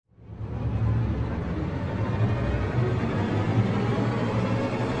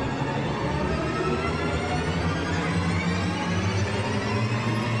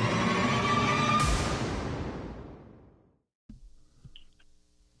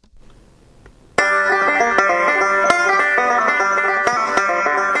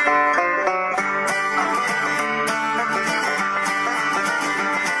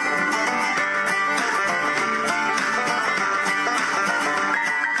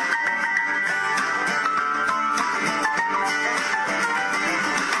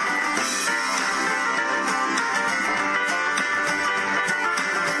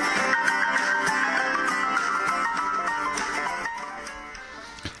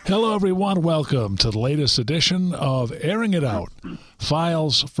Hello, everyone. Welcome to the latest edition of Airing It Out,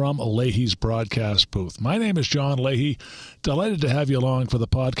 Files from Leahy's broadcast booth. My name is John Leahy. Delighted to have you along for the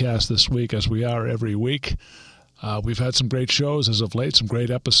podcast this week, as we are every week. We've had some great shows as of late, some great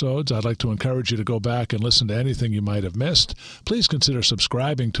episodes. I'd like to encourage you to go back and listen to anything you might have missed. Please consider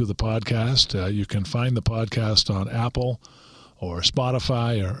subscribing to the podcast. You can find the podcast on Apple or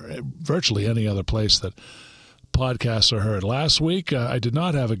Spotify or virtually any other place that podcasts are heard. Last week, I did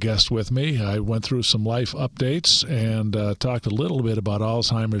not have a guest with me. I went through some life updates and talked a little bit about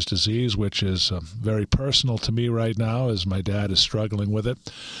Alzheimer's disease, which is very personal to me right now as my dad is struggling with it.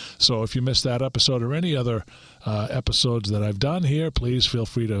 So if you missed that episode or any other episodes that I've done here, please feel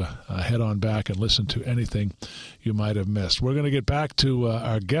free to head on back and listen to anything you might have missed. We're going to get back to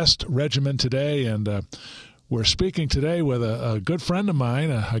our guest regimen today, and we're speaking today with a good friend of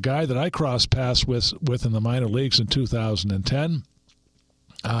mine, a guy that I crossed paths with in the minor leagues in 2010.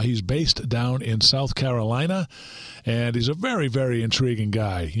 He's based down in South Carolina, and he's a very, very intriguing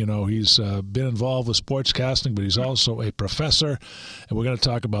guy. You know, he's been involved with sportscasting, but he's also a professor, and we're going to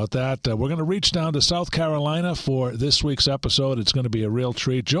talk about that. We're going to reach down to South Carolina for this week's episode. It's going to be a real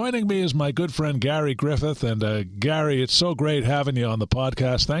treat. Joining me is my good friend Garry Griffith, and Garry, it's so great having you on the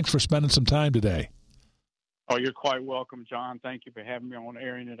podcast. Thanks for spending some time today. Oh, you're quite welcome, John. Thank you for having me on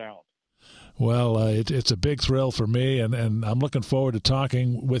Airing It Out. Well, it's a big thrill for me, and I'm looking forward to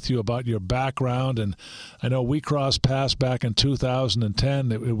talking with you about your background. And I know we crossed paths back in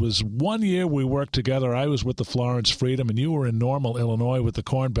 2010. It was 1 year we worked together. I was with the Florence Freedom, and you were in Normal, Illinois with the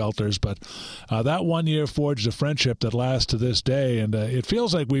Corn Belters. But that 1 year forged a friendship that lasts to this day, and it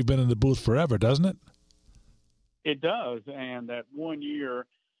feels like we've been in the booth forever, doesn't it? It does, and that 1 year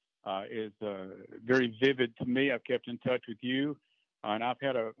is very vivid to me. I've kept in touch with you, and I've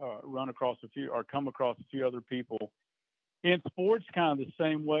had a come across a few other people in sports kind of the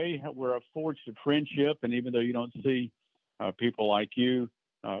same way, where I've forged a friendship. And even though you don't see people like you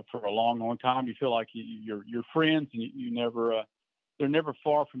for a long, long time, you feel like you're friends, and you never they're never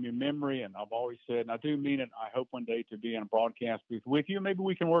far from your memory. And I've always said, and I do mean it, I hope one day to be in a broadcast booth with you. Maybe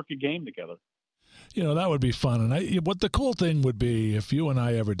we can work a game together. You know, that would be fun. And what the cool thing would be, if you and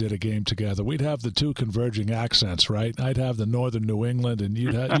I ever did a game together, we'd have the two converging accents, right? I'd have the northern New England, and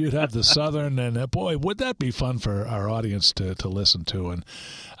you'd have the southern. And boy, would that be fun for our audience to listen to. And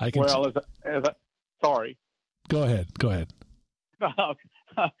I can. Well, sorry. Go ahead.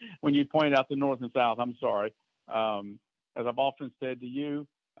 When you point out the north and south, I'm sorry. As I've often said to you,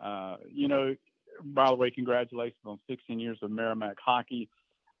 by the way, congratulations on 16 years of Merrimack hockey.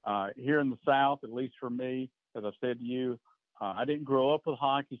 Here in the South, at least for me, as I've said to you, I didn't grow up with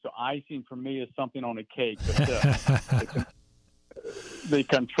hockey, so icing for me is something on a cake. But, the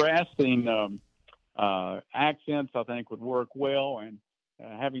contrasting accents, I think, would work well. And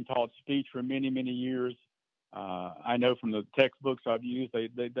having taught speech for many, many years, I know from the textbooks I've used,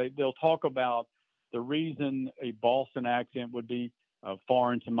 they'll talk about the reason a Boston accent would be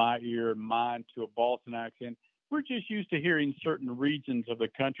foreign to my ear, mine to a Boston accent. We're just used to hearing certain regions of the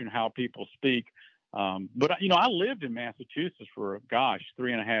country and how people speak. But, I lived in Massachusetts for,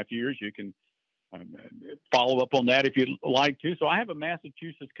 3.5 years. You can follow up on that if you'd like to. So I have a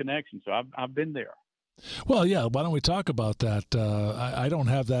Massachusetts connection, so I've been there. Well, yeah, why don't we talk about that? I don't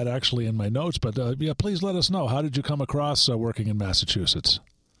have that actually in my notes, but, please let us know. How did you come across working in Massachusetts?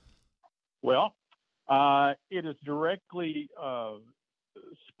 Well, it is directly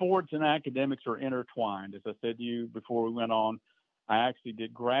sports and academics are intertwined. As I said to you before we went on, I actually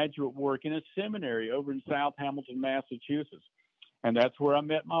did graduate work in a seminary over in South Hamilton, Massachusetts. And that's where I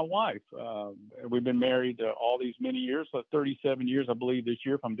met my wife. We've been married all these many years, 37 years, I believe, this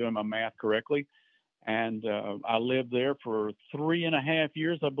year, if I'm doing my math correctly. And I lived there for 3.5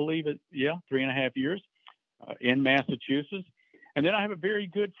 years, I believe it. Yeah, 3.5 years in Massachusetts. And then I have a very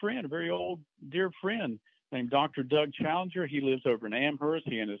good friend, a very old, dear friend named Dr. Doug Challenger. He lives over in Amherst.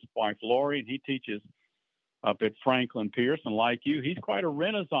 He and his wife, Lori, and he teaches up at Franklin Pierce. And like you, he's quite a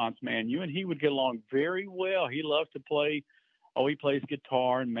Renaissance man. You and he would get along very well. He loves to play. He plays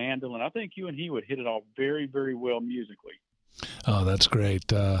guitar and mandolin. I think you and he would hit it off very, very well musically. Oh, that's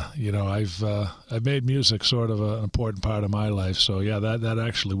great. I've made music sort of an important part of my life. So, yeah, that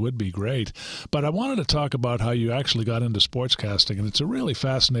actually would be great. But I wanted to talk about how you actually got into sportscasting. And it's a really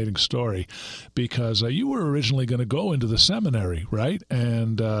fascinating story because you were originally going to go into the seminary, right?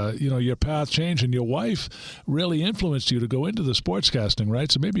 And, your path changed and your wife really influenced you to go into the sportscasting,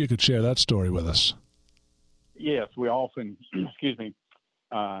 right? So maybe you could share that story with us. Yes, we often,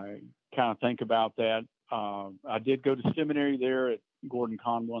 kind of think about that. I did go to seminary there at Gordon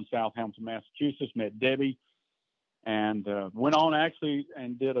Conwell in South Hamilton, Massachusetts, met Debbie. and went on actually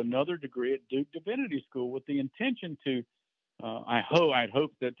and did another degree at Duke Divinity School with the intention to, I'd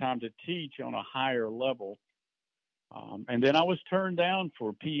hoped at that time to teach on a higher level. And then I was turned down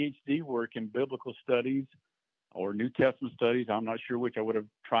for PhD work in biblical studies or New Testament studies. I'm not sure which I would have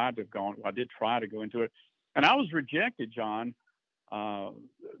tried to have gone. Well, I did try to go into it. And I was rejected, John,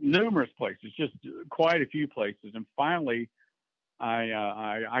 numerous places, just quite a few places. And finally,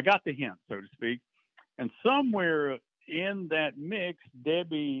 I got the hint, so to speak. And somewhere in that mix,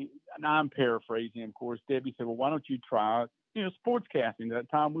 Debbie, and I'm paraphrasing, of course, Debbie said, well, why don't you try, sportscasting? At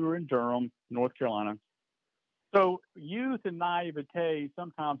that time, we were in Durham, North Carolina. So youth and naivete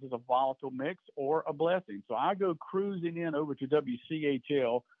sometimes is a volatile mix or a blessing. So I go cruising in over to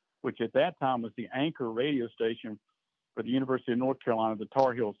WCHL, which at that time was the anchor radio station for the University of North Carolina, the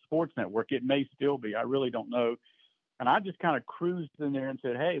Tar Heel Sports Network. It may still be. I really don't know. And I just kind of cruised in there and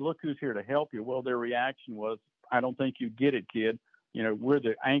said, hey, look who's here to help you. Well, their reaction was, I don't think you get it, kid. We're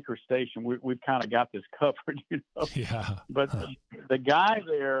the anchor station. We've kind of got this covered, Yeah. But the guy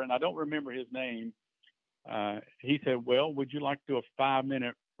there, and I don't remember his name, he said, well, would you like to do a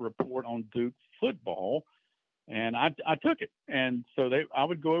 5-minute report on Duke football? And I took it. And so I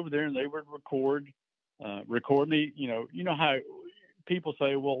would go over there and they would record me. You know how people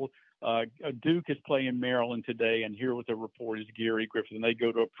say, well, Duke is playing Maryland today, and here with the report is Garry, Griffith, and they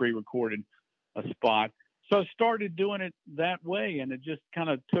go to a pre-recorded spot. So I started doing it that way, and it just kind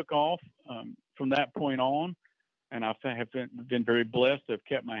of took off from that point on. And I have been very blessed to have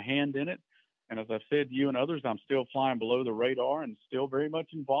kept my hand in it. And as I've said to you and others, I'm still flying below the radar and still very much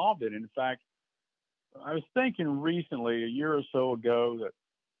involved in it. In fact, I was thinking recently, a year or so ago, that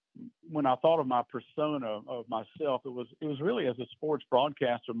when I thought of my persona of myself, it was really as a sports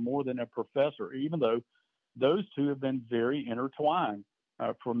broadcaster more than a professor, even though those two have been very intertwined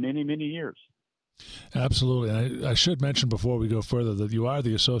for many, many years. Absolutely. And I should mention before we go further that you are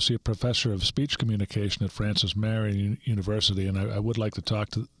the Associate Professor of Speech Communication at Francis Marion University, and I would like to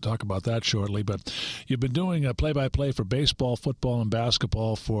talk about that shortly. But you've been doing play-by-play for baseball, football, and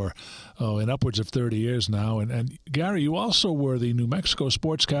basketball for in upwards of 30 years now. And Garry, you also were the New Mexico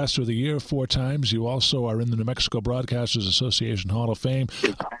Sportscaster of the Year 4 times. You also are in the New Mexico Broadcasters Association Hall of Fame.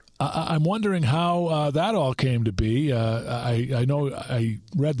 I'm wondering how that all came to be. I know I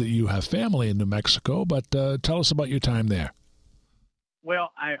read that you have family in New Mexico, but tell us about your time there.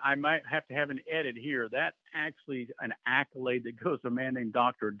 Well, I might have to have an edit here. That's actually an accolade that goes to a man named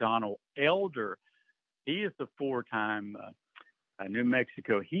Dr. Donald Elder. He is the 4-time New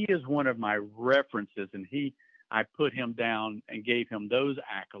Mexico. He is one of my references, and I put him down and gave him those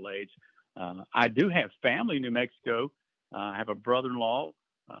accolades. I do have family in New Mexico. I have a brother-in-law.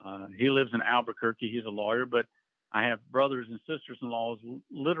 He lives in Albuquerque. He's a lawyer, but I have brothers and sisters-in-laws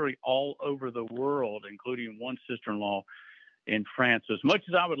literally all over the world, including one sister-in-law in France. So as much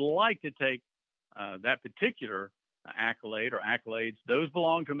as I would like to take that particular accolade or accolades, those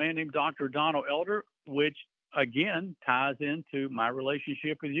belong to a man named Dr. Donald Elder, which again ties into my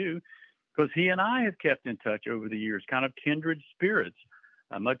relationship with you, because he and I have kept in touch over the years, kind of kindred spirits,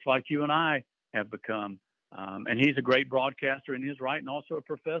 much like you and I have become. And he's a great broadcaster in his right and also a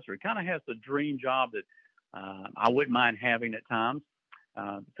professor. He kind of has the dream job that I wouldn't mind having at times.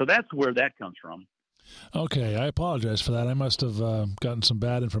 So that's where that comes from. Okay, I apologize for that. I must have gotten some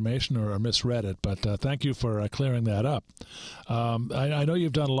bad information or misread it, but thank you for clearing that up. I know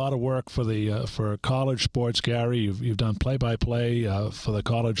you've done a lot of work for college sports, Garry. You've done play-by-play for the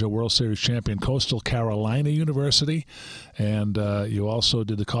College World Series champion Coastal Carolina University, and you also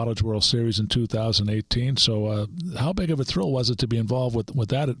did the College World Series in 2018. So how big of a thrill was it to be involved with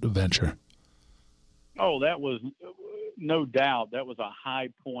that adventure? Oh, that was no doubt. That was a high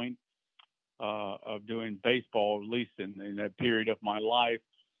point of doing baseball, at least in that period of my life.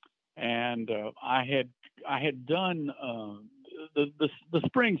 And I had done the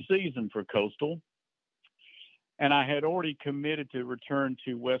spring season for Coastal, and I had already committed to return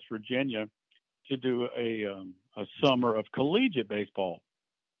to West Virginia to do a summer of collegiate baseball.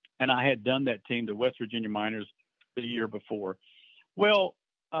 And I had done that team, the West Virginia Miners, the year before. Well,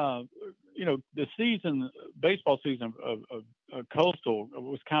 the baseball season of Coastal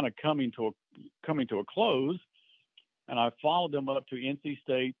was kind of coming to a close, and I followed them up to NC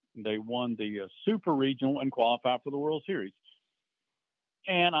State. They won the Super Regional and qualified for the World Series.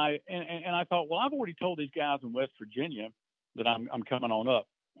 And I thought, well, I've already told these guys in West Virginia that I'm coming on up.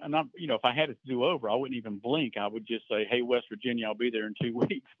 And if I had it to do over, I wouldn't even blink. I would just say, hey, West Virginia, I'll be there in 2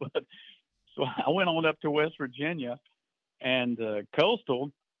 weeks. But so I went on up to West Virginia, and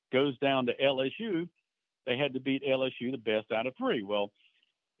Coastal goes down to LSU. They had to beat LSU the best out of 3. Well,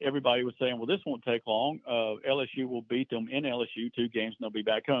 everybody was saying, well, this won't take long. LSU will beat them in LSU 2 games, and they'll be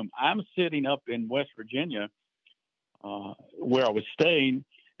back home. I'm sitting up in West Virginia where I was staying,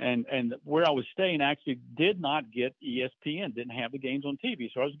 and where I was staying actually did not get ESPN, didn't have the games on TV.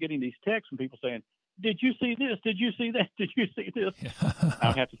 So I was getting these texts from people saying, did you see this? Did you see that? Did you see this?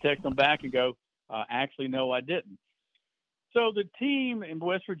 I have to text them back and go, actually, no, I didn't. So the team in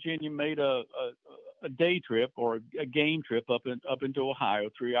West Virginia made a day trip or a game trip up into Ohio,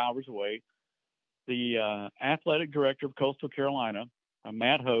 3 hours away. The athletic director of Coastal Carolina,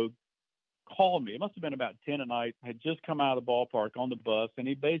 Matt Hogue, called me. It must have been about 10 at night, had just come out of the ballpark on the bus, and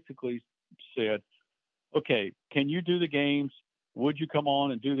he basically said, okay, can you do the games? Would you come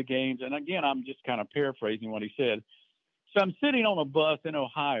on and do the games? And again, I'm just kind of paraphrasing what he said. So I'm sitting on a bus in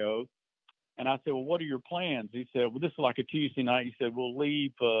Ohio, and I said, well, what are your plans? He said, well, this is like a Tuesday night. He said, we'll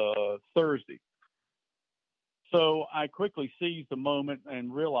leave Thursday. So I quickly seized the moment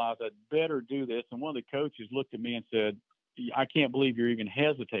and realized I'd better do this. And one of the coaches looked at me and said, I can't believe you're even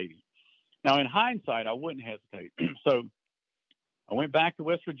hesitating. Now, in hindsight, I wouldn't hesitate. So I went back to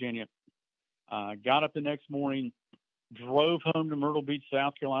West Virginia, got up the next morning, drove home to Myrtle Beach,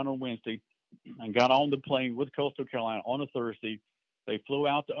 South Carolina on Wednesday, and got on the plane with Coastal Carolina on a Thursday. They flew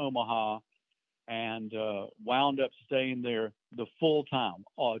out to Omaha and wound up staying there the full time.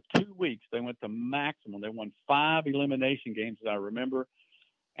 2 weeks, they went to maximum. They won 5 elimination games, as I remember,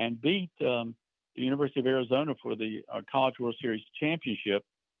 and beat the University of Arizona for the College World Series championship.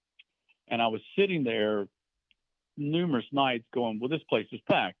 And I was sitting there numerous nights going, well, this place is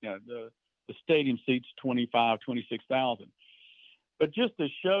packed. Now, the stadium seats 26,000. But just to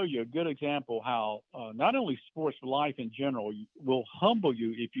show you a good example how not only sports life in general will humble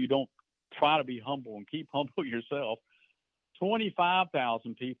you if you don't try to be humble and keep humble yourself.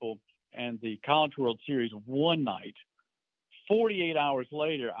 25,000 people and the College World Series one night. 48 hours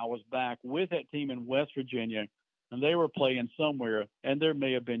later, I was back with that team in West Virginia, and they were playing somewhere, and there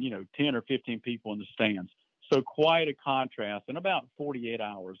may have been, 10 or 15 people in the stands. So quite a contrast in about 48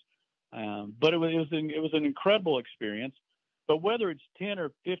 hours. But it was an incredible experience. But whether it's 10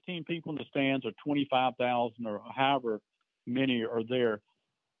 or 15 people in the stands or 25,000 or however many are there,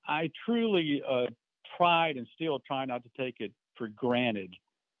 I truly tried and still try not to take it for granted.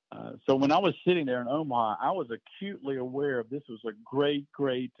 So when I was sitting there in Omaha, I was acutely aware of this was a great,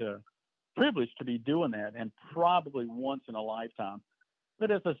 great privilege to be doing that, and probably once in a lifetime.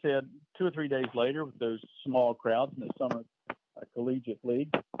 But as I said, 2 or 3 days later, with those small crowds in the summer collegiate league,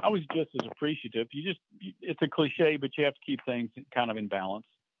 I was just as appreciative. It's a cliche, but you have to keep things kind of in balance.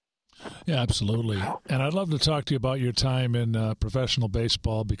 Yeah, absolutely. And I'd love to talk to you about your time in professional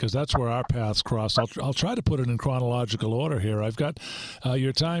baseball, because that's where our paths crossed. I'll try to put it in chronological order here. I've got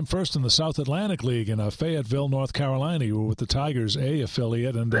your time first in the South Atlantic League in Fayetteville, North Carolina. You were with the Tigers A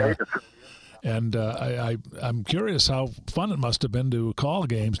affiliate, and I'm curious how fun it must have been to call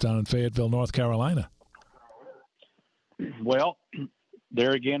games down in Fayetteville, North Carolina. Well,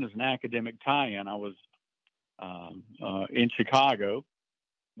 there again is an academic tie-in. I was in Chicago,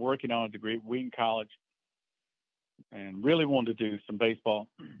 working on a degree at Wheaton College, and really wanted to do some baseball.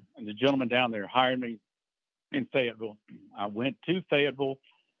 And the gentleman down there hired me in Fayetteville. I went to Fayetteville,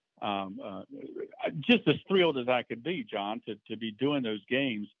 just as thrilled as I could be, John, to be doing those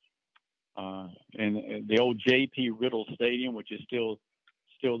games in the old J.P. Riddle Stadium, which is still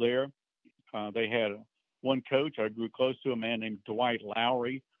there. They had one coach I grew close to, a man named Dwight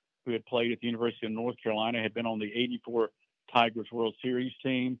Lowry, who had played at the University of North Carolina, had been on the '84 Tigers World Series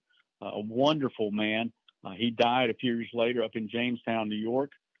team, a wonderful man. He died a few years later up in Jamestown, New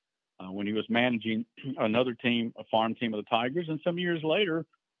York, when he was managing another team, a farm team of the Tigers. And some years later,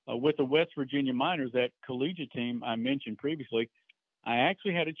 with the West Virginia Miners, that collegiate team I mentioned previously, I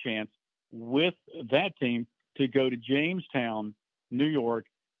actually had a chance with that team to go to Jamestown, New York,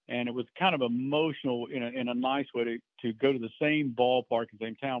 and it was kind of emotional in a nice way to go to the same ballpark in the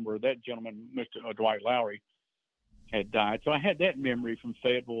same town where that gentleman, Mr. Dwight Lowry, had died. So I had that memory from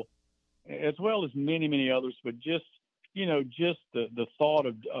Fayetteville, as well as many, many others. But just the thought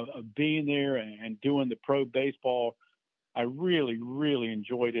of being there and doing the pro baseball, I really, really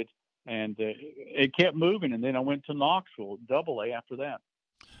enjoyed it. And it kept moving. And then I went to Knoxville, Double-A after that.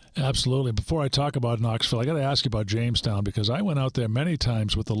 Absolutely. Before I talk about Knoxville, I got to ask you about Jamestown, because I went out there many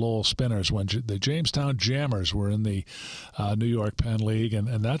times with the Lowell Spinners when the Jamestown Jammers were in the New York Penn League, and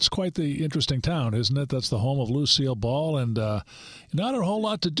that's quite the interesting town, isn't it? That's the home of Lucille Ball, and not a whole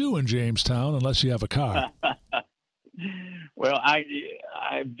lot to do in Jamestown unless you have a car. Well, I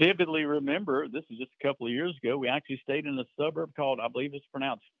vividly remember, this is just a couple of years ago, we actually stayed in a suburb called, I believe it's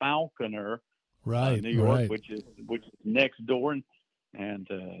pronounced Falconer, right, New York, right. which is next door. And and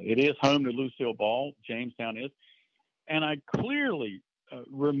it is home to Lucille Ball. Jamestown is, and I clearly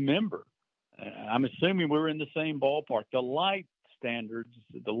remember. I'm assuming we were in the same ballpark. The light standards,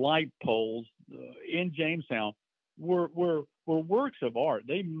 the light poles in Jamestown were works of art.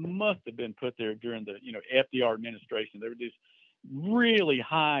 They must have been put there during the FDR administration. They were these really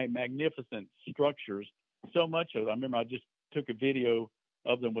high, magnificent structures. So much of it. I remember I just took a video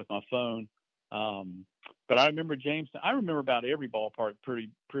of them with my phone. But I remember Jamestown. I remember about every ballpark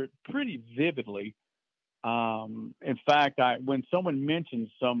pretty vividly. In fact, when someone mentions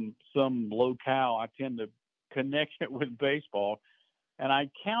some locale, I tend to connect it with baseball. And I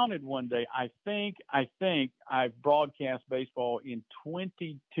counted one day. I think I've broadcast baseball in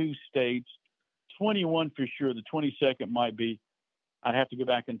 22 states, 21 for sure. The 22nd might be. I'd have to go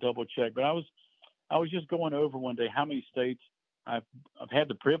back and double check. But I was just going over one day how many states I've had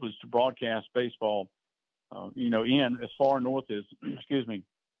the privilege to broadcast baseball. In as far north as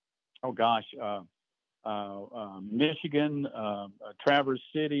Michigan, Traverse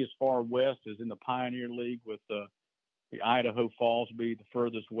City, as far west as in the Pioneer League with the Idaho Falls be the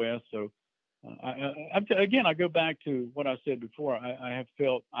furthest west. So I go back to what I said before. I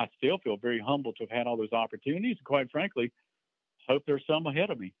still feel very humbled to have had all those opportunities. Quite frankly, hope there's some ahead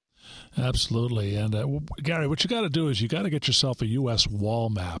of me. Absolutely. And Garry, what you got to do is you got to get yourself a U.S. wall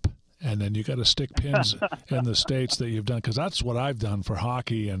map. And then you got to stick pins in the states that you've done, because that's what I've done for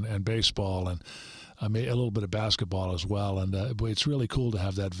hockey and baseball, and I made a little bit of basketball as well. And it's really cool to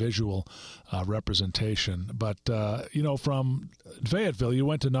have that visual representation. But, from Fayetteville, you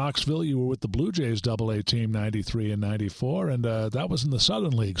went to Knoxville. You were with the Blue Jays AA team 93 and 94, and that was in the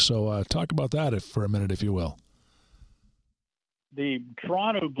Southern League. So talk about that for a minute, if you will. The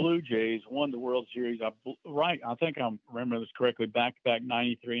Toronto Blue Jays won the World Series. I think I'm remembering this correctly. Back-to-back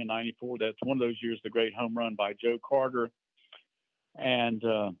 93 and 94. That's one of those years, the great home run by Joe Carter. And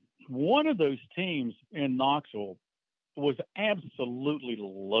one of those teams in Knoxville was absolutely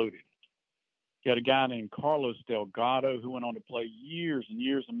loaded. You had a guy named Carlos Delgado who went on to play years and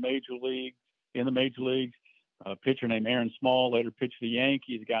years in the major leagues. A pitcher named Aaron Small later pitched for the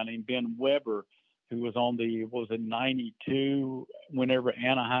Yankees. A guy named Ben Weber, who was on the 92, whenever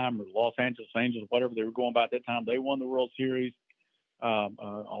Anaheim or Los Angeles Angels, whatever they were going by at that time, they won the World Series. A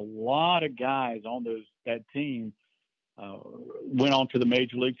lot of guys on that team went on to the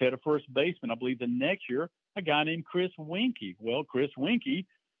major leagues. Had a first baseman, I believe, the next year, a guy named Chris Winkie. Well, Chris Winkie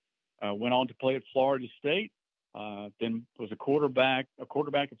went on to play at Florida State, then was a quarterback at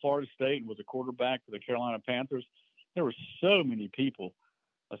Florida State, and was a quarterback for the Carolina Panthers. There were so many people.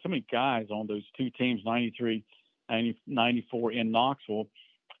 So many guys on those two teams, 93, 94 in Knoxville.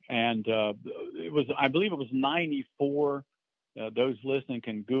 And I believe it was 94. Those listening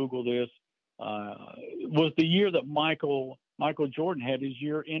can Google this. Was the year that Michael Jordan had his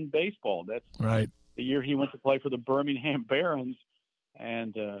year in baseball. That's right. The year he went to play for the Birmingham Barons.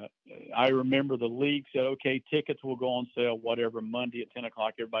 And I remember the league said, okay, tickets will go on sale, whatever, Monday at 10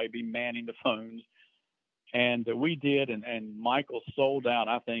 o'clock. Everybody be manning the phones. And we did, and Michael sold out,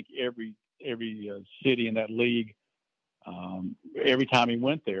 I think, every city in that league every time he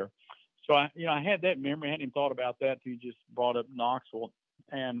went there. So, I had that memory. I hadn't even thought about that until you just brought up Knoxville.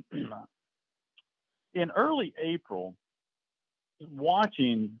 And in early April,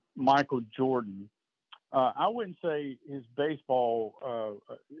 watching Michael Jordan, I wouldn't say his baseball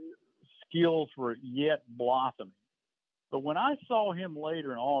skills were yet blossoming. But when I saw him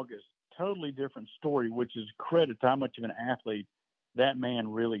later in August, totally different story, which is credit to how much of an athlete that man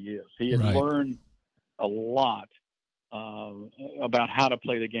really is. He had learned a lot about how to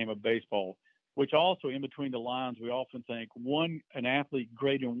play the game of baseball, which also in between the lines, we often think an athlete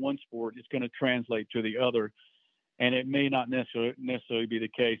great in one sport is going to translate to the other, and it may not necessarily be the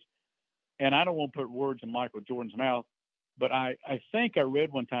case. And I don't want to put words in Michael Jordan's mouth, but I think I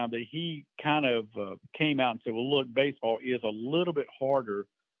read one time that he kind of came out and said, well, look, baseball is a little bit harder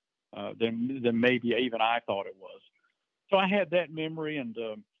than maybe even I thought it was. So I had that memory and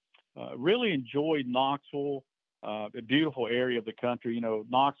really enjoyed Knoxville, a beautiful area of the country.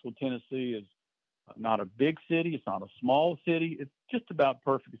 Knoxville, Tennessee is not a big city. It's not a small city. It's just about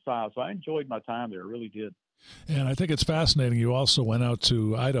perfect size. So I enjoyed my time there. I really did. And I think it's fascinating. You also went out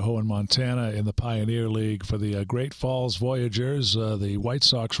to Idaho and Montana in the Pioneer League for the Great Falls Voyagers, the White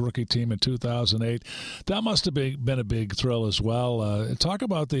Sox rookie team in 2008. That must have been a big thrill as well. Talk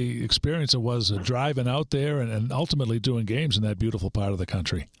about the experience it was driving out there and ultimately doing games in that beautiful part of the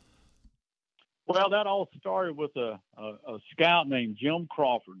country. Well, that all started with a scout named Jim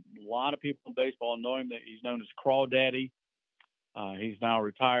Crawford. A lot of people in baseball know him. He's known as Crawdaddy. He's now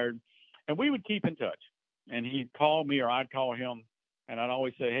retired. And we would keep in touch. And he'd call me or I'd call him. And I'd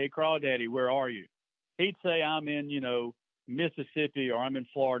always say, "Hey, Crawdaddy, where are you?" He'd say, "I'm in, Mississippi, or I'm in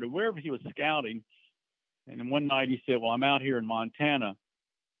Florida," wherever he was scouting. And then one night he said, "Well, I'm out here in Montana."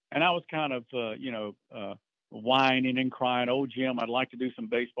 And I was kind of, whining and crying, "Oh, Jim, I'd like to do some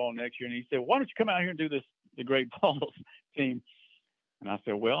baseball next year." And he said, "Why don't you come out here and do the Great Falls team?" And I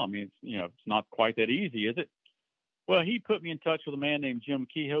said, "Well, I mean, it's not quite that easy, is it?" Well, he put me in touch with a man named Jim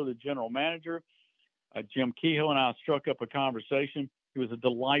Kehoe, the general manager. Jim Kehoe and I struck up a conversation. He was a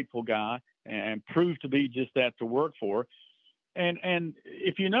delightful guy and proved to be just that to work for. And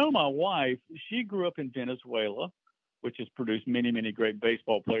if you know my wife, she grew up in Venezuela, which has produced many, many great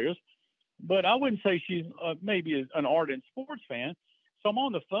baseball players. But I wouldn't say she's maybe an ardent sports fan. So I'm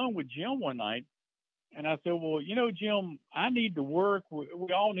on the phone with Jim one night, and I said, "Well, Jim, I need to work.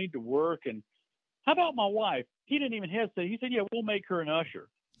 We all need to work. And how about my wife?" He didn't even hesitate. He said, "Yeah, we'll make her an usher."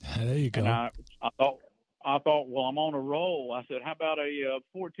 There you go. And I thought, well, I'm on a roll. I said, "How about a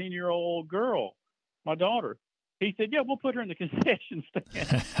 14-year-old girl, my daughter?" He said, "Yeah, we'll put her in the concession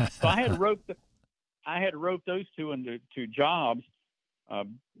stand." So I had to rope those two into jobs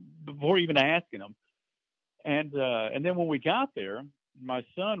before even asking them. And then when we got there, my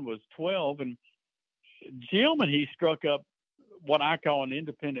son was 12, and Jim and he struck up what I call an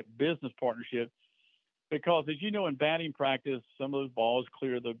independent business partnership, because, as you know, in batting practice, some of those balls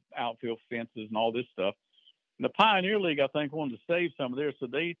clear the outfield fences and all this stuff. And the Pioneer League, I think, wanted to save some of theirs, so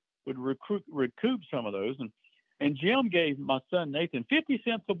they would recoup some of those. And Jim gave my son Nathan 50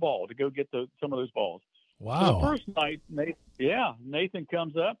 cents a ball to go get some of those balls. Wow. So the first night, Nathan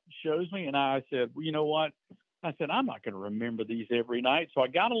comes up, shows me, and I said, "Well, you know what?" I said, "I'm not going to remember these every night." So I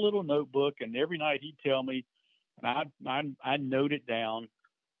got a little notebook, and every night he'd tell me, and I'd note it down.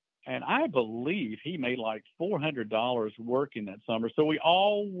 And I believe he made like $400 working that summer. So we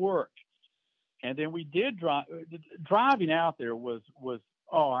all worked. And then we did driving out there was it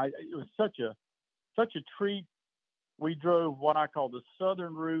was such a treat. We drove what I call the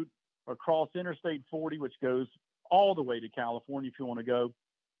southern route across Interstate 40, which goes all the way to California if you want to go.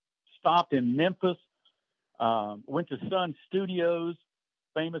 Stopped in Memphis, went to Sun Studios,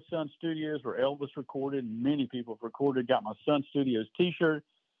 famous Sun Studios where Elvis recorded and many people have recorded. Got my Sun Studios T-shirt.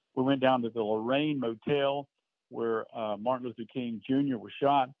 We went down to the Lorraine Motel where Martin Luther King Jr. was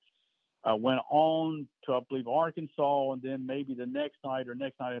shot. Went on to, I believe, Arkansas, and then maybe the next night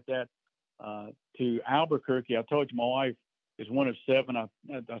after that, to Albuquerque. I told you my wife is one of 7. I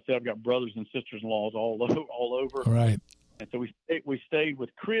said I've got brothers and sisters-in-laws all over. Right. And so we stayed with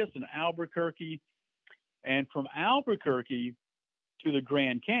Chris in Albuquerque, and from Albuquerque to the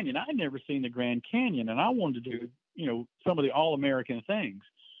Grand Canyon. I'd never seen the Grand Canyon, and I wanted to do some of the all-American things.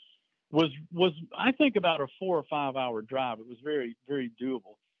 Was I think about a 4 or 5 hour drive. It was very, very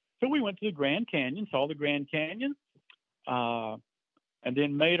doable. So we went to the Grand Canyon, saw the Grand Canyon, and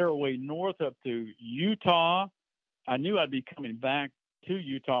then made our way north up to Utah. I knew I'd be coming back to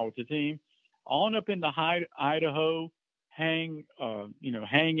Utah with the team, on up into Idaho, hang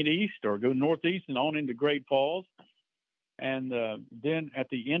it east or go northeast and on into Great Falls. And then at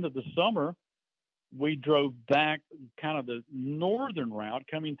the end of the summer, we drove back kind of the northern route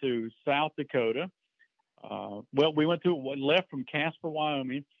coming to South Dakota. We left from Casper,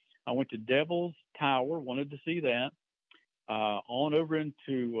 Wyoming. I went to Devil's Tower, wanted to see that. On over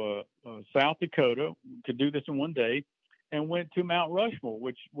into South Dakota, could do this in one day, and went to Mount Rushmore,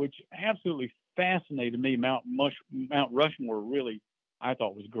 which absolutely fascinated me. Mount Rushmore really, I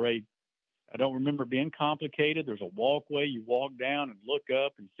thought, was great. I don't remember being complicated. There's a walkway. You walk down and look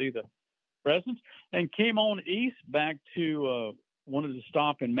up and see the presence, and came on east back to wanted to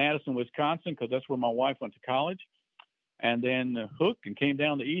stop in Madison, Wisconsin, because that's where my wife went to college, and then hooked and came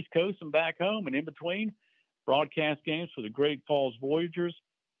down the East Coast and back home, and in between broadcast games for the Great Falls Voyagers.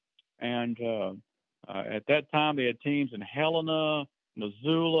 And at that time they had teams in Helena,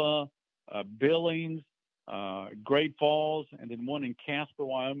 Missoula, Billings, Great Falls, and then one in Casper,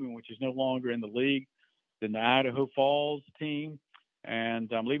 Wyoming, which is no longer in the league, then the Idaho Falls team.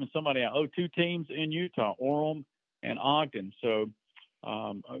 And I'm leaving somebody out. 2 teams in Utah, Orem and Ogden. So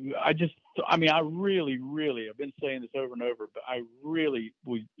I really, I've been saying this over and over, but I really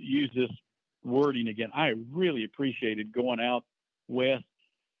would use this wording again. I really appreciated going out west.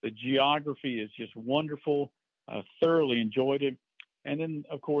 The geography is just wonderful. I thoroughly enjoyed it. And then,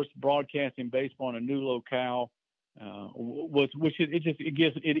 of course, broadcasting baseball in a new locale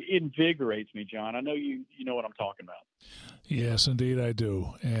it invigorates me, John. I know you know what I'm talking about. Yes, indeed I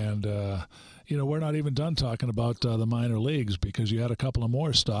do. And, we're not even done talking about the minor leagues because you had a couple of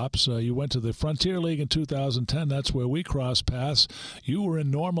more stops. You went to the Frontier League in 2010. That's where we crossed paths. You were in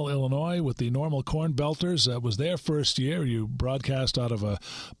Normal, Illinois with the Normal Corn Belters. That was their first year. You broadcast out of a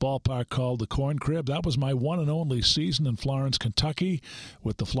ballpark called the Corn Crib. That was my one and only season in Florence, Kentucky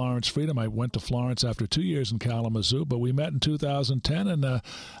with the Florence Freedom. I went to Florence after 2 years in Kalamazoo, but we met in 2010. And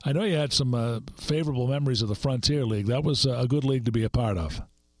I know you had some favorable memories of the Frontier League. That was a good league to be a part of.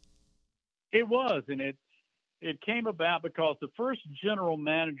 It was, and it came about because the first general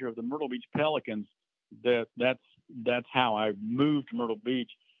manager of the Myrtle Beach Pelicans, that's how I moved to Myrtle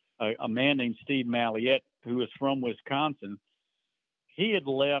Beach, a man named Steve Malliette, who was from Wisconsin. He had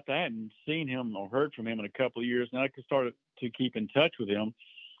left. I hadn't seen him or heard from him in a couple of years, and I started to keep in touch with him.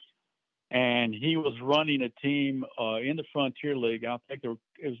 And he was running a team in the Frontier League. I think it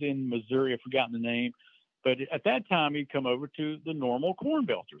was in Missouri. I've forgotten the name. But at that time, he'd come over to the Normal Corn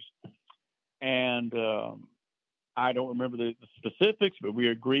Belters. And I don't remember the specifics, but we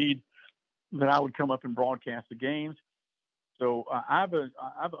agreed that I would come up and broadcast the games. So I've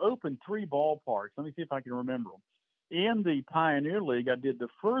opened 3 ballparks. Let me see if I can remember them. In the Pioneer League, I did the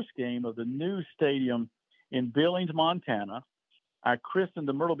first game of the new stadium in Billings, Montana. I christened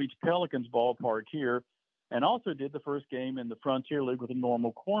the Myrtle Beach Pelicans ballpark here, and also did the first game in the Frontier League with the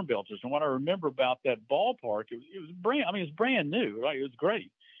Normal Corn Belters. And what I remember about that ballpark, it was brand new, right? It was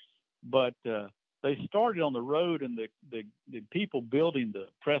great. But they started on the road, and the people building the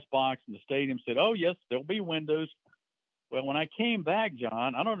press box and the stadium said, "Oh, yes, there'll be windows." Well, when I came back,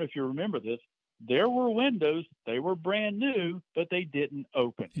 John, I don't know if you remember this, there were windows. They were brand new, but they didn't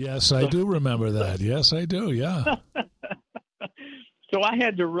open. Yes, I do remember that. Yes, I do, yeah. So I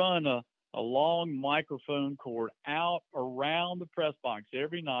had to run a long microphone cord out around the press box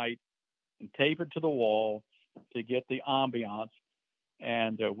every night and tape it to the wall to get the ambiance.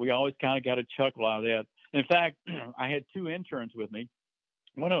 And we always kind of got a chuckle out of that. In fact, I had 2 interns with me.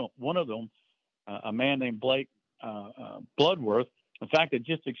 One of them, a man named Blake Bloodworth. In fact, I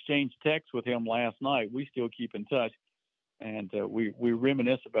just exchanged texts with him last night. We still keep in touch, and we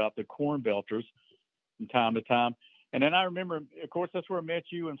reminisce about the Corn Belters from time to time. And then I remember, of course, that's where I met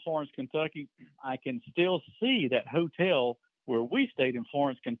you in Florence, Kentucky. I can still see that hotel where we stayed in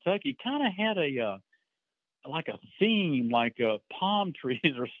Florence, Kentucky, kind of had like a theme, like palm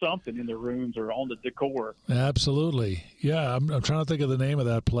trees or something in the rooms or on the decor. Absolutely. Yeah, I'm trying to think of the name of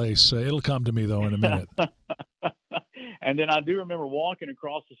that place. It'll come to me, though, in a minute. And then I do remember walking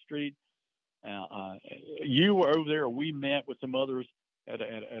across the street. You were over there. We met with some others at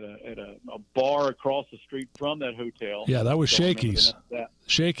a bar across the street from that hotel. Yeah, that was Shakey's.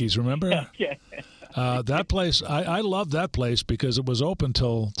 Shakey's, remember? Yeah. That place, I loved that place because it was open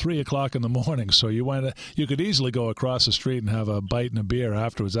till 3 o'clock in the morning. So you could easily go across the street and have a bite and a beer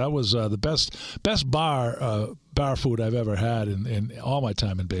afterwards. That was the best bar food I've ever had in all my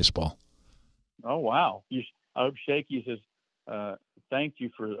time in baseball. Oh wow! I hope Shakey's has thanked you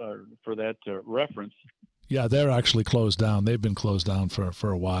for that reference. Yeah, they're actually closed down. They've been closed down for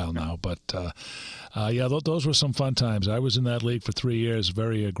a while now. But, those were some fun times. I was in that league for 3 years.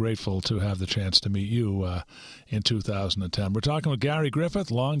 Very grateful to have the chance to meet you in 2010. We're talking with Garry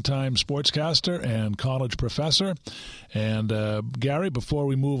Griffith, longtime sportscaster and college professor. And, Garry, before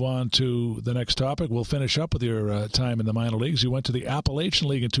we move on to the next topic, we'll finish up with your time in the minor leagues. You went to the Appalachian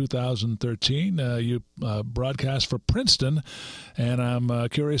League in 2013. You broadcast for Princeton. And I'm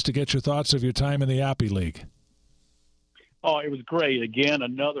curious to get your thoughts of your time in the Appy League. Oh, it was great. Again,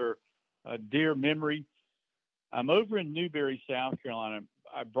 another dear memory. I'm over in Newberry, South Carolina.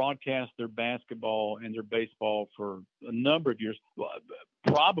 I broadcast their basketball and their baseball for a number of years.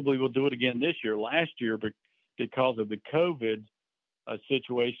 Probably will do it again this year. Last year, but because of the COVID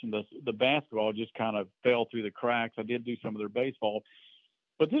situation, the basketball just kind of fell through the cracks. I did do some of their baseball.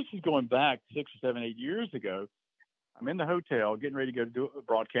 But this is going back 6 or 7, 8 years ago. I'm in the hotel getting ready to go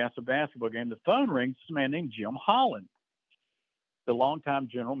broadcast a basketball game. The phone rings. This man named Jim Holland, the longtime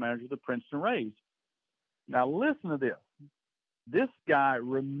general manager of the Princeton Rays. Now, listen to this. This guy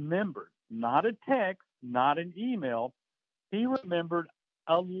remembered, not a text, not an email. He remembered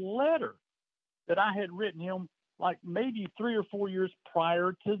a letter that I had written him like maybe 3 or 4 years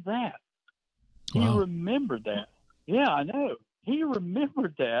prior to that. Wow. He remembered that. Yeah, I know. He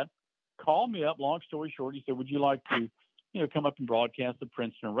remembered that, called me up, long story short. He said, would you like to, come up and broadcast the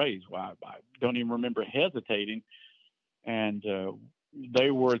Princeton Rays? Well, I don't even remember hesitating. And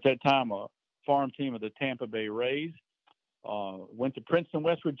they were at that time a farm team of the Tampa Bay Rays. Went to Princeton,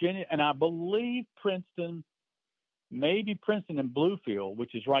 West Virginia, and I believe Princeton and Bluefield,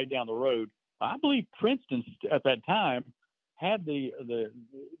 which is right down the road. I believe Princeton at that time had the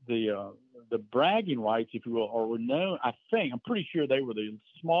bragging rights, if you will, or were known. I'm pretty sure they were the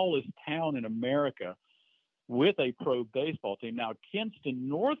smallest town in America with a pro baseball team. Now, Kinston,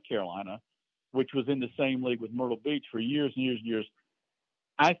 North Carolina, which was in the same league with Myrtle Beach for years and years and years,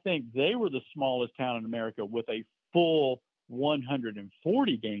 I think they were the smallest town in America with a full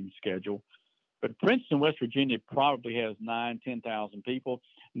 140 game schedule. But Princeton, West Virginia probably has 10,000 people.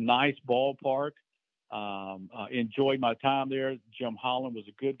 Nice ballpark. Enjoyed my time there. Jim Holland was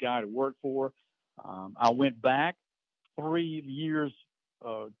a good guy to work for. I went back 3 years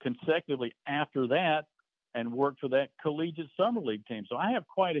consecutively after that and worked for that collegiate summer league team. So I have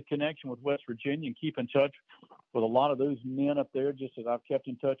quite a connection with West Virginia and keep in touch with a lot of those men up there, just as I've kept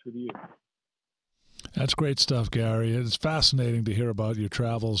in touch with you. That's great stuff, Gary. It's fascinating to hear about your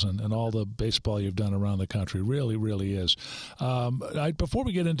travels and all the baseball you've done around the country. Really, really is. Before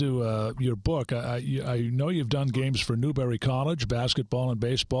we get into your book, I know you've done games for Newberry College, basketball and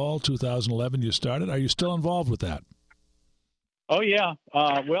baseball. 2011 you started. Are you still involved with that? Oh, yeah.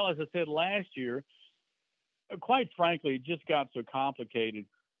 Well, as I said last year, quite frankly, it just got so complicated.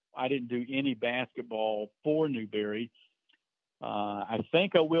 I didn't do any basketball for Newberry. I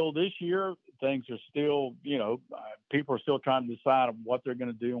think I will this year. Things are still, people are still trying to decide what they're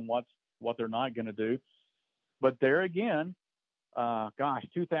going to do and what they're not going to do. But there again,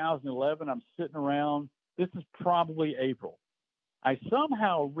 2011, I'm sitting around. This is probably April. I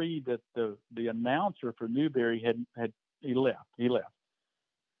somehow read that the announcer for Newberry he left.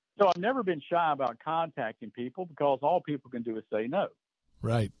 So I've never been shy about contacting people because all people can do is say no.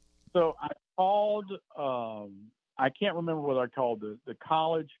 Right. So I called. I can't remember whether I called the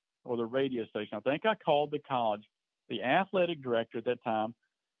college or the radio station. I think I called the college. The athletic director at that time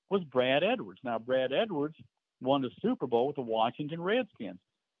was Brad Edwards. Now, Brad Edwards won the Super Bowl with the Washington Redskins.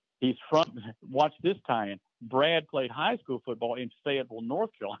 He's from, watch this tie-in, Brad played high school football in Fayetteville, North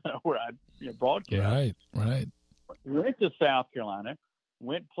Carolina, where I broadcast. Right. Went to South Carolina,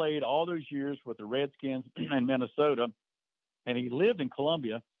 played all those years with the Redskins in Minnesota, and he lived in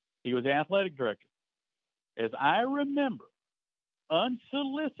Columbia. He was athletic director. As I remember,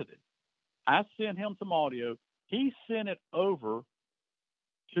 unsolicited, I sent him some audio. He sent it over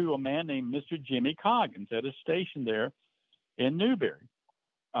to a man named Mr. Jimmy Coggins at a station there in Newberry.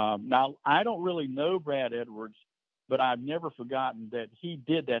 Now, I don't really know Brad Edwards, but I've never forgotten that he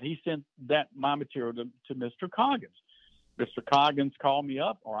did that. He sent my material to Mr. Coggins. Mr. Coggins called me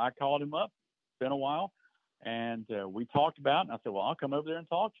up, or I called him up. It's been a while. And we talked about it. And I said, well, I'll come over there and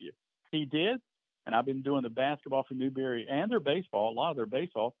talk to you. He did. And I've been doing the basketball for Newberry and their baseball, a lot of their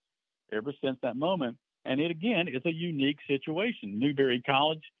baseball, ever since that moment. And it, again, is a unique situation. Newberry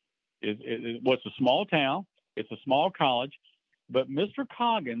College was a small town. It's a small college. But Mr.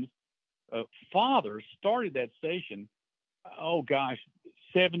 Coggins' father started that station,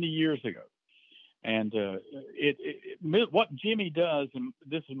 70 years ago. And what Jimmy does, and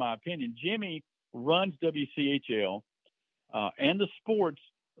this is my opinion, Jimmy runs WCHL and the sports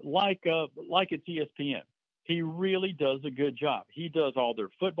like it's ESPN. He really does a good job. He does all their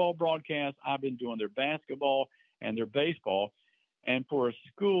football broadcasts. I've been doing their basketball and their baseball. And for a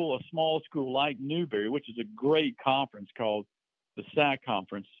small school like Newberry, which is a great conference called the SAC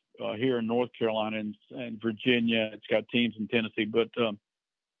Conference here in North Carolina and Virginia, it's got teams in Tennessee, but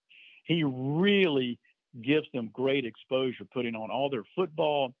he really gives them great exposure, putting on all their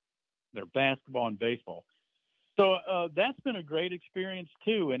football, their basketball, and baseball. So that's been a great experience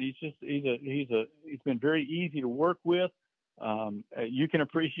too, and he's been very easy to work with. You can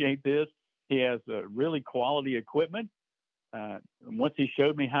appreciate this. He has really quality equipment. Once he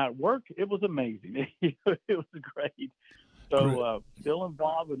showed me how it worked, it was amazing. It was great. So still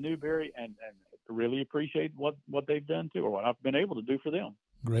involved with Newberry, and really appreciate what they've done too, or what I've been able to do for them.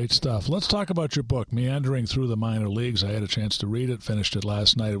 Great stuff. Let's talk about your book, Meandering Through the Minor Leagues. I had a chance to read it, finished it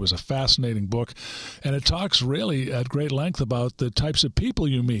last night. It was a fascinating book, and it talks really at great length about the types of people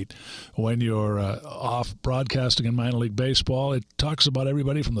you meet when you're off broadcasting in minor league baseball. It talks about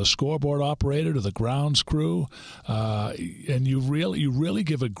everybody from the scoreboard operator to the grounds crew, and you really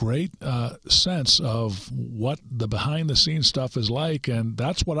give a great sense of what the behind-the-scenes stuff is like, and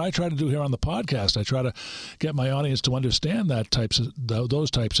that's what I try to do here on the podcast. I try to get my audience to understand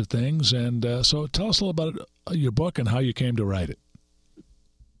those types of things. And so tell us a little about your book and how you came to write it.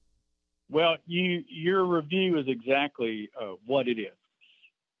 Well, your review is exactly what it is.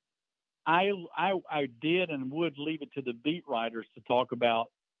 I did and would leave it to the beat writers to talk about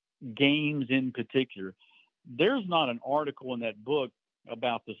games in particular. There's not an article in that book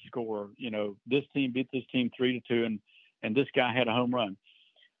about the score. This team beat this team 3-2 and this guy had a home run.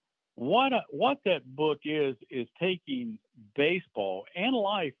 what that book is taking baseball and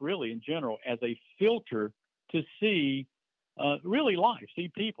life really in general as a filter to see really life, see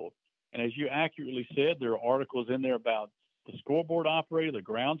people. And as you accurately said, there are articles in there about the scoreboard operator, the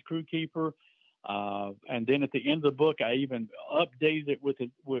grounds crew keeper, and then at the end of the book, I even updated it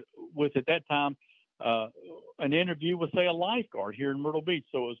with at that time an interview with, say, a lifeguard here in Myrtle Beach.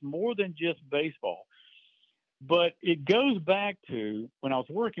 So it was more than just baseball. But it goes back to when I was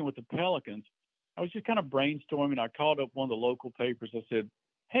working with the Pelicans, I was just kind of brainstorming. I called up one of the local papers. I said,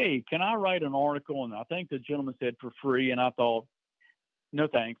 hey, can I write an article? And I think the gentleman said for free. And I thought, no,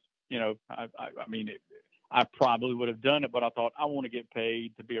 thanks. I mean, I probably would have done it, but I thought I want to get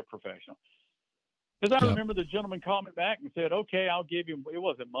paid to be a professional. Because I remember the gentleman called me back and said, okay, I'll give you, it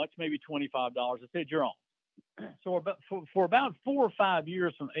wasn't much, maybe $25. I said, you're on. So for about 4 or 5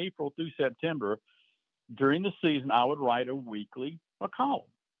 years from April through September, during the season, I would write a column.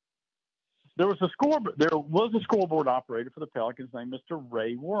 There was a scoreboard operator for the Pelicans named Mr.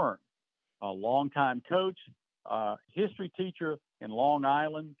 Ray Wern, a longtime coach, history teacher in Long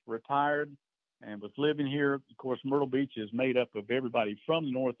Island, retired, and was living here. Of course, Myrtle Beach is made up of everybody from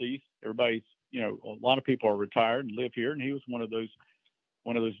the Northeast. Everybody's, a lot of people are retired and live here, and he was one of those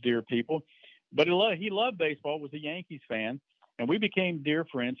dear people. But he loved baseball, was a Yankees fan, and we became dear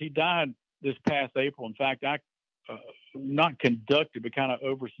friends. He died this past April. In fact, I not conducted, but kind of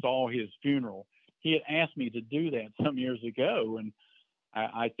oversaw his funeral. He had asked me to do that some years ago, and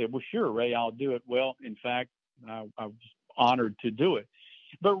I said, well, sure, Ray, I'll do it. Well, in fact, I was honored to do it.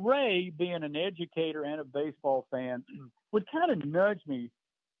 But Ray, being an educator and a baseball fan, would kind of nudge me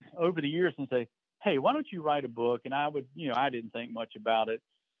over the years and say, hey, why don't you write a book? And I would, I didn't think much about it.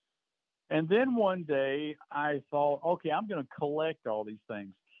 And then one day I thought, okay, I'm going to collect all these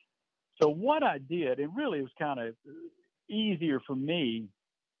things. So what I did, and really it was kind of easier for me,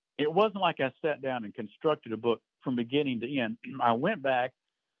 it wasn't like I sat down and constructed a book from beginning to end. I went back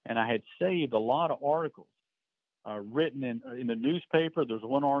and I had saved a lot of articles written in the newspaper. There's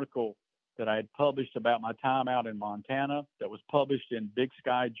one article that I had published about my time out in Montana that was published in Big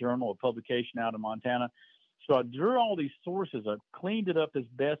Sky Journal, a publication out in Montana. So I drew all these sources. I cleaned it up as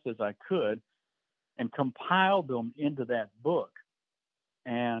best as I could and compiled them into that book.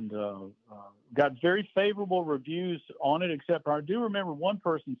 And got very favorable reviews on it, except I do remember one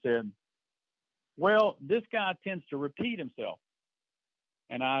person said, well, this guy tends to repeat himself.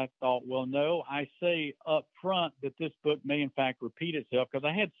 And I thought, well, no, I say up front that this book may in fact repeat itself, because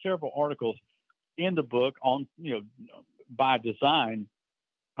I had several articles in the book on, by design,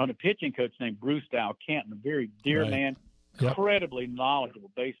 on a pitching coach named Bruce Dow Canton, a very dear man, incredibly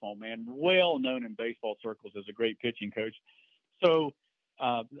knowledgeable baseball man, well known in baseball circles as a great pitching coach. So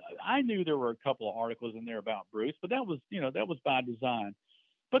I knew there were a couple of articles in there about Bruce, but that was by design.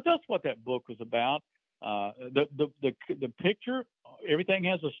 But that's what that book was about. The picture, everything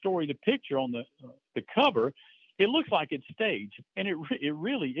has a story. The picture on the cover, it looks like it's staged, and it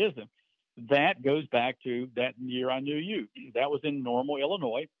really isn't. That goes back to that year I knew you. That was in Normal,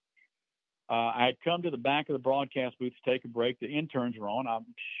 Illinois. I had come to the back of the broadcast booth to take a break. The interns were on. I'm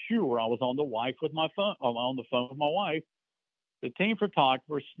sure I was on the phone with my wife. The team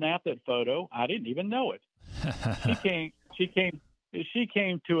photographer snapped that photo. I didn't even know it. She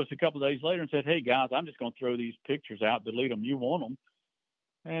came to us a couple of days later and said, hey, guys, I'm just going to throw these pictures out, delete them. You want them?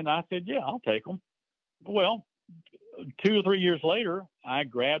 And I said, yeah, I'll take them. Well, 2 or 3 years later, I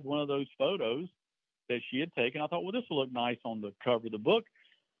grabbed one of those photos that she had taken. I thought, well, this will look nice on the cover of the book.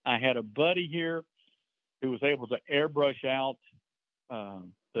 I had a buddy here who was able to airbrush out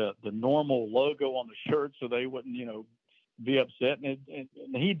the Normal logo on the shirt so they wouldn't, be upset. And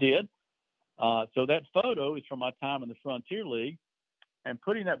he did. So that photo is from my time in the Frontier League. And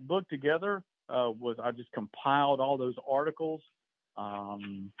putting that book together I just compiled all those articles.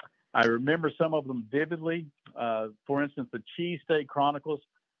 I remember some of them vividly. For instance, the Cheesesteak Chronicles.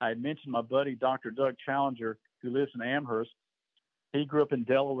 I had mentioned my buddy, Dr. Doug Challenger, who lives in Amherst. He grew up in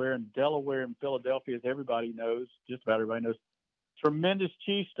Delaware, and Delaware and Philadelphia, as everybody knows, just about everybody knows, tremendous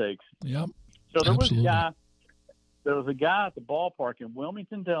cheesesteaks. Yep. So there was a guy at the ballpark in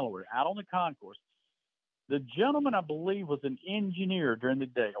Wilmington, Delaware, out on the concourse. The gentleman, I believe, was an engineer during the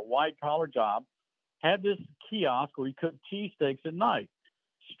day, a white-collar job, had this kiosk where he cooked cheesesteaks at night.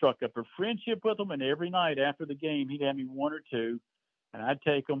 Struck up a friendship with him, and every night after the game, he'd have me one or two, and I'd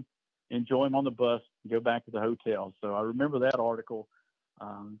take them, enjoy them on the bus, and go back to the hotel. So I remember that article.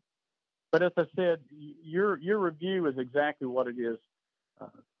 But as I said, your review is exactly what it is.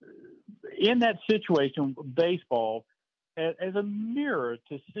 In that situation, baseball, as a mirror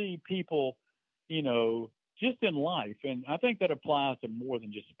to see people, just in life. And I think that applies to more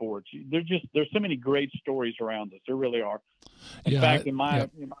than just sports. There's so many great stories around us. There really are. In fact, I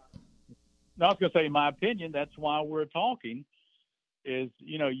was going to say, in my opinion, that's why we're talking is,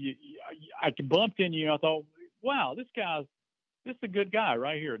 I bumped into you. And I thought, wow, this is a good guy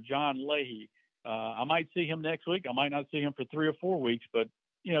right here, John Leahy. I might see him next week. I might not see him for 3 or 4 weeks, but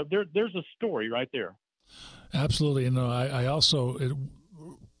there's a story right there. Absolutely. I also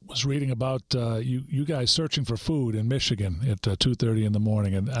was reading about you guys searching for food in Michigan at 2:30 in the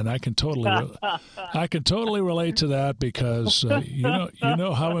morning, and I can totally relate to that because you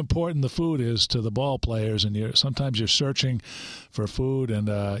know how important the food is to the ball players, and sometimes you're searching for food, and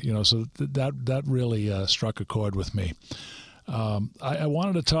so that really struck a chord with me. I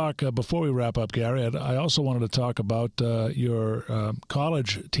wanted to talk, before we wrap up, Garry, I also wanted to talk about your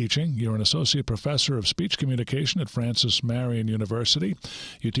college teaching. You're an associate professor of speech communication at Francis Marion University.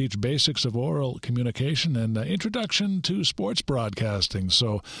 You teach basics of oral communication and introduction to sports broadcasting.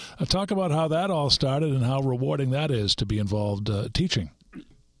 So talk about how that all started and how rewarding that is to be involved teaching.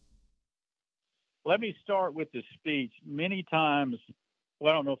 Let me start with the speech. Many times,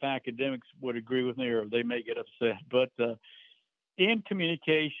 well, I don't know if academics would agree with me or they may get upset, but in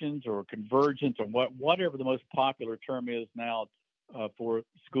communications or convergence or whatever the most popular term is now for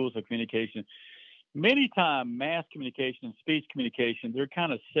schools of communication, many times mass communication and speech communication, they're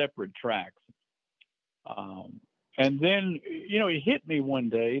kind of separate tracks. And then, it hit me one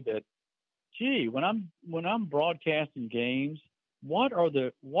day that, gee, when I'm broadcasting games, what are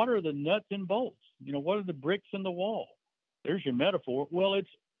the nuts and bolts? What are the bricks in the wall? There's your metaphor. Well, it's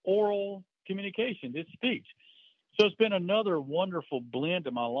oral communication. It's speech. So it's been another wonderful blend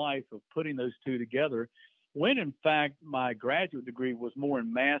in my life of putting those two together, when in fact my graduate degree was more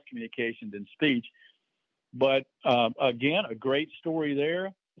in mass communication than speech. But again, a great story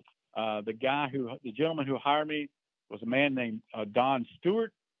there. The gentleman who hired me was a man named Don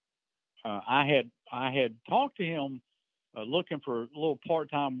Stewart. I had talked to him looking for a little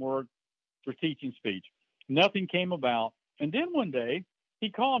part-time work for teaching speech. Nothing came about. And then one day he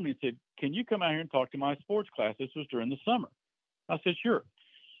called me and said, "Can you come out here and talk to my sports class?" This was during the summer. I said, "Sure."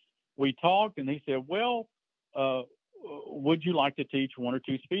 We talked, and he said, "Well, would you like to teach 1 or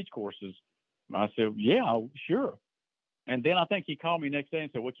 2 speech courses?" I said, "Yeah, sure." And then I think he called me next day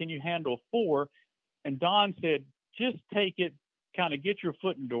and said, "Well, can you handle 4?" And Don said, "Just take it, kind of get your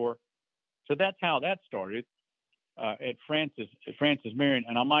foot in the door." So that's how that started at Francis Marion.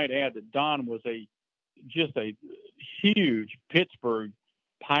 And I might add that Don was just a huge Pittsburgh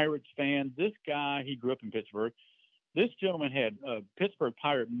Pirates fan. This guy, he grew up in Pittsburgh. This gentleman had Pittsburgh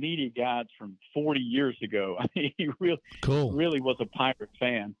Pirate media guides from 40 years ago. I mean, he really was a Pirate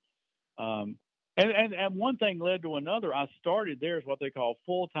fan. And one thing led to another. I started there as what they call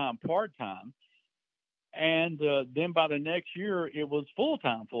full-time, part-time. And then by the next year, it was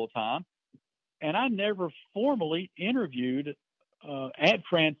full-time. And I never formally interviewed at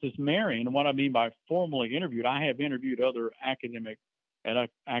Francis Marion. And what I mean by formally interviewed, I have interviewed other academic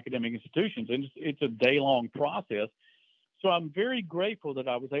institutions, and it's a day-long process. So I'm very grateful that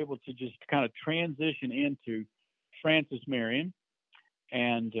I was able to just kind of transition into Francis Marion,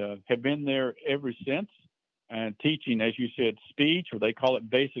 and have been there ever since, and teaching, as you said, speech, or they call it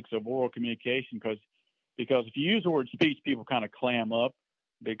basics of oral communication, because if you use the word speech, people kind of clam up,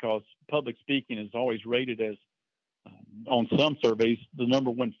 because public speaking is always rated as, on some surveys, the number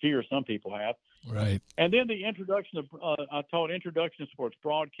one fear some people have. Right. And then the introduction of, I taught Introduction to Sports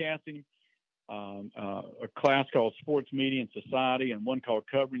Broadcasting, a class called Sports Media and Society, and one called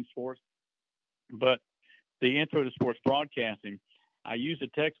Covering Sports. But the Intro to Sports Broadcasting, I used a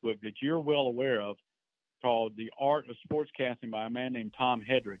textbook that you're well aware of called The Art of Sportscasting by a man named Tom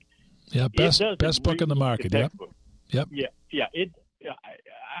Hedrick. Yeah, best book in the market. Yep. Yeah.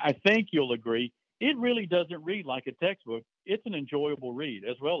 I think you'll agree. It really doesn't read like a textbook. It's an enjoyable read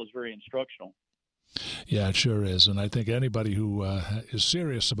as well as very instructional. Yeah, it sure is. And I think anybody who is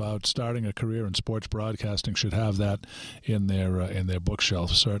serious about starting a career in sports broadcasting should have that in their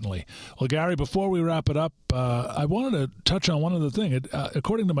bookshelf, certainly. Well, Garry, before we wrap it up, I wanted to touch on one other thing.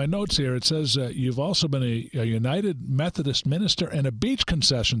 According to my notes here, it says you've also been a United Methodist minister and a beach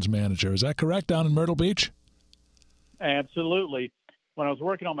concessions manager. Is that correct, down in Myrtle Beach? Absolutely. When I was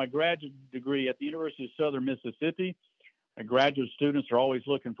working on my graduate degree at the University of Southern Mississippi, my graduate students are always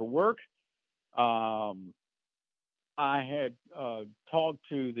looking for work. I had talked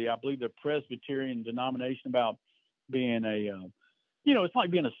to I believe the Presbyterian denomination about being it's like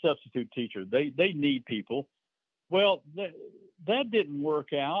being a substitute teacher. They need people. Well, that didn't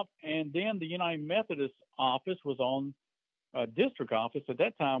work out. And then the United Methodist office was district office at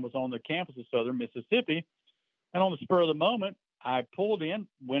that time was on the campus of Southern Mississippi. And on the spur of the moment, I pulled in,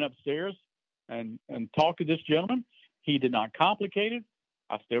 went upstairs, and talked to this gentleman. He did not complicate it.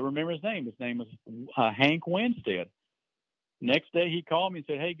 I still remember his name. His name was Hank Winstead. Next day, he called me and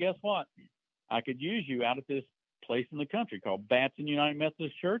said, "Hey, guess what? I could use you out at this place in the country called Batson United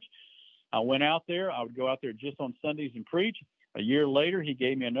Methodist Church." I went out there. I would go out there just on Sundays and preach. A year later, he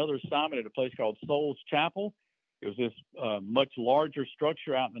gave me another assignment at a place called Souls Chapel. It was this much larger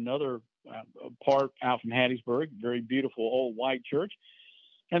structure out in another part out from Hattiesburg, very beautiful old white church.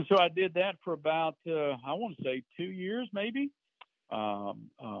 And so I did that for about, I want to say 2 years maybe.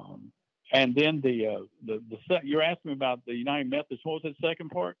 And then you're asking me about the United Methodist. What was that second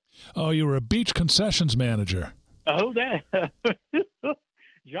part? Oh, you were a beach concessions manager. Oh, that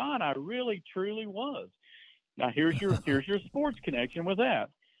John, I really truly was. Now here's your sports connection with that.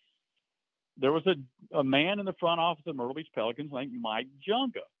 There was a man in the front office of Myrtle Beach Pelicans named Mike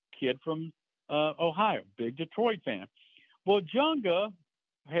Junga, kid from Ohio, big Detroit fan. Well, Junga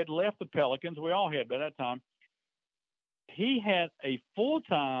had left the Pelicans. We all had by that time. He had a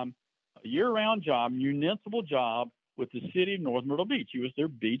full-time, year-round job, municipal job with the city of North Myrtle Beach. He was their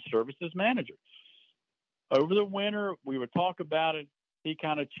beach services manager. Over the winter, we would talk about it. He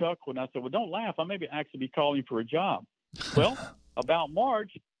kind of chuckled, and I said, "Well, don't laugh. I may actually be calling for a job." Well, about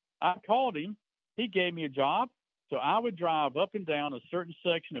March, I called him. He gave me a job. So I would drive up and down a certain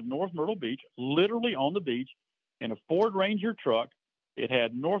section of North Myrtle Beach, literally on the beach, in a Ford Ranger truck. It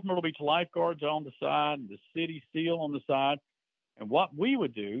had North Myrtle Beach lifeguards on the side and the city seal on the side. And what we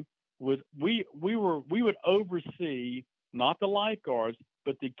would do was we would oversee not the lifeguards,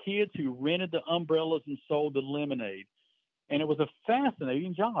 but the kids who rented the umbrellas and sold the lemonade. And it was a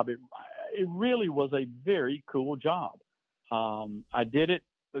fascinating job. It really was a very cool job. I did it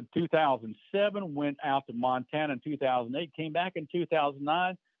in 2007, went out to Montana in 2008, came back in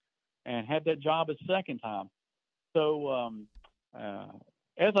 2009, and had that job a second time. So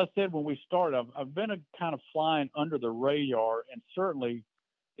as I said when we started, I've been a kind of flying under the radar, and certainly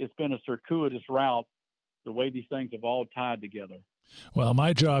it's been a circuitous route the way these things have all tied together. Well,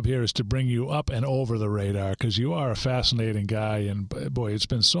 my job here is to bring you up and over the radar because you are a fascinating guy, and boy, it's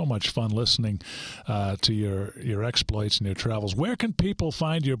been so much fun listening to your exploits and your travels. Where can people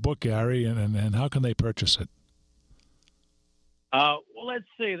find your book, Garry, and how can they purchase it? Well, let's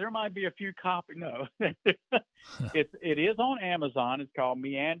see. There might be a few copies. No, it is on Amazon. It's called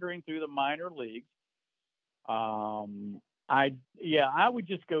Meandering Through the Minor Leagues. I would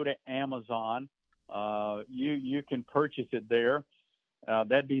just go to Amazon. You can purchase it there.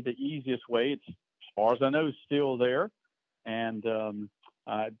 That'd be the easiest way. It's, as far as I know, still there. And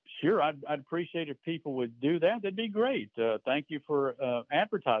sure, I'd appreciate if people would do that. That'd be great. Thank you for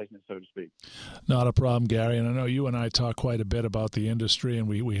advertising it, so to speak. Not a problem, Garry. And I know you and I talk quite a bit about the industry, and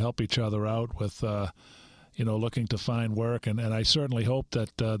we help each other out with looking to find work. And I certainly hope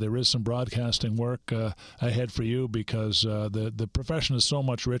that there is some broadcasting work ahead for you because the profession is so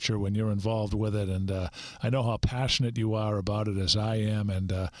much richer when you're involved with it. And I know how passionate you are about it as I am.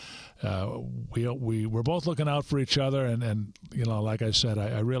 And we're both looking out for each other. And like I said,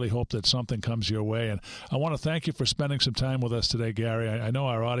 I really hope that something comes your way. And I want to thank you for spending some time with us today, Garry. I know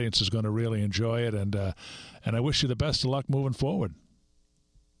our audience is going to really enjoy it. And I wish you the best of luck moving forward.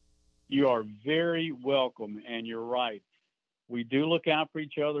 You are very welcome, and you're right. We do look out for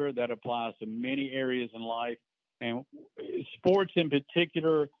each other. That applies to many areas in life, and sports in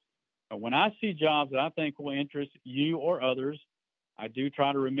particular. When I see jobs that I think will interest you or others, I do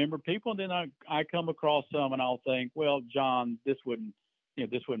try to remember people, and then I come across some, and I'll think, well, John, he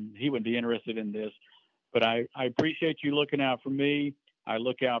wouldn't be interested in this. But I appreciate you looking out for me. I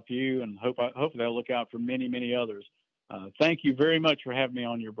look out for you, and hopefully I'll look out for many, many others. Thank you very much for having me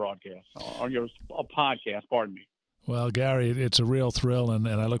on your broadcast, on your podcast, pardon me. Well, Garry, it's a real thrill, and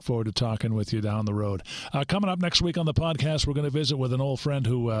I look forward to talking with you down the road. Coming up next week on the podcast, we're going to visit with an old friend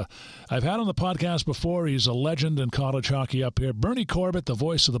who I've had on the podcast before. He's a legend in college hockey up here. Bernie Corbett, the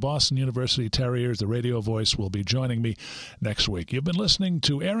voice of the Boston University Terriers, the radio voice, will be joining me next week. You've been listening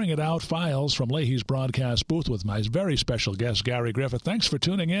to Airing It Out, Files from Leahy's broadcast booth with my very special guest, Garry Griffith. Thanks for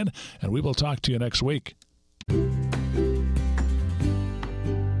tuning in, and we will talk to you next week.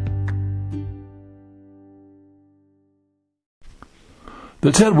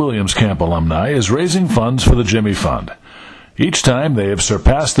 The Ted Williams Camp alumni is raising funds for the Jimmy Fund. Each time they have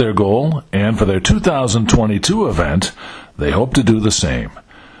surpassed their goal, and for their 2022 event, they hope to do the same.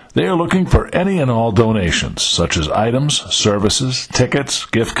 They are looking for any and all donations, such as items, services, tickets,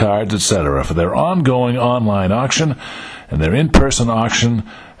 gift cards, etc., for their ongoing online auction and their in-person auction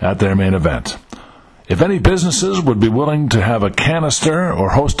at their main event. If any businesses would be willing to have a canister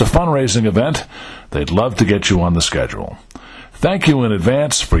or host a fundraising event, they'd love to get you on the schedule. Thank you in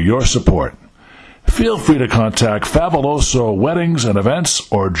advance for your support. Feel free to contact Fabuloso Weddings and Events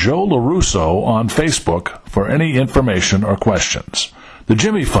or Joe LaRusso on Facebook for any information or questions. The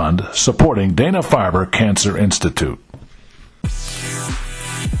Jimmy Fund, supporting Dana-Farber Cancer Institute.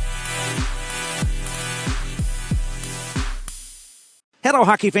 Hello,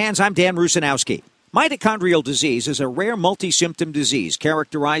 hockey fans. I'm Dan Rusanowski. Mitochondrial disease is a rare multi-symptom disease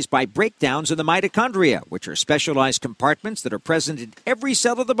characterized by breakdowns in the mitochondria, which are specialized compartments that are present in every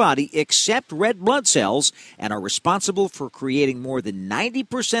cell of the body except red blood cells and are responsible for creating more than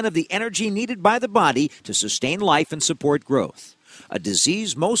 90% of the energy needed by the body to sustain life and support growth. A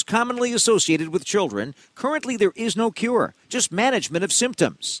disease most commonly associated with children. Currently, there is no cure, just management of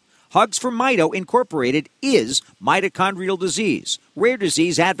symptoms. Hugs for Mito Incorporated is mitochondrial disease, rare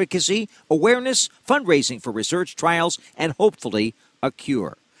disease advocacy, awareness, fundraising for research trials, and hopefully a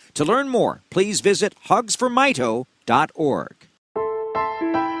cure. To learn more, please visit hugsformito.org.